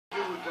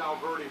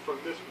Valverde from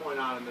this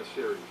point on in this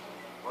series?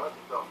 Well, that's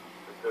tough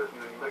because, you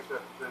make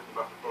that decision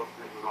about the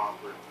postseason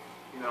offer.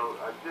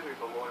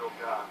 Jimmy's a loyal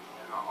guy,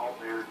 and all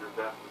managers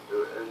ask him to do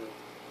it. And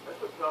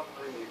that's a tough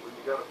thing when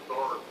you got a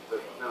star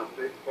that's been a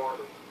big part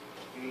of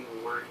being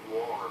where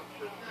you are.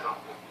 It's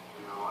something,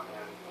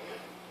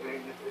 and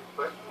he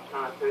especially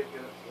kind of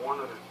taking one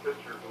of his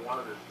pitchers and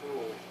one of his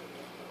tools,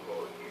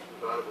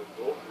 pieces out of his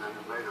bullpen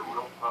and made it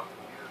real tough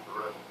to use the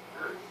rest of the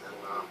series.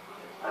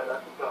 And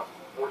that's tough.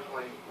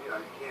 Fortunately, you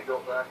can't go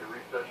back and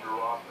reset your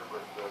roster,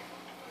 but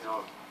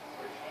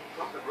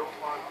something real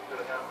fun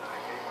could have happened in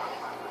a game last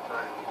night to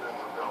decide to send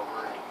for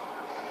Valverde.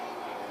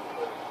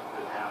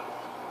 Didn't happen.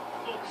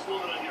 Focus a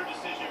little bit on your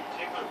decision in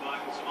particular, Buck,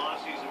 and some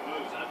off-season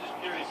moves. I'm just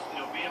curious,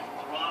 being from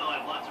Toronto,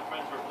 I have lots of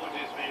friends who are Blue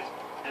Jays fans,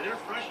 and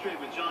they're frustrated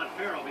with John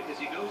Farrell because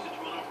he goes to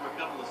Toronto for a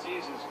couple of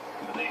seasons,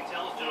 but then he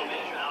tells general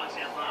manager Alex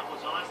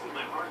Anthopoulos, honestly,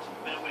 my heart's in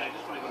Fenway, I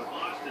just want to go to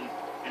Boston,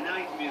 and now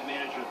he can be the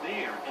manager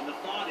there. And the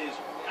thought is,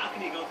 how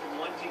can he go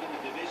from one team in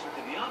the division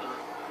to the other?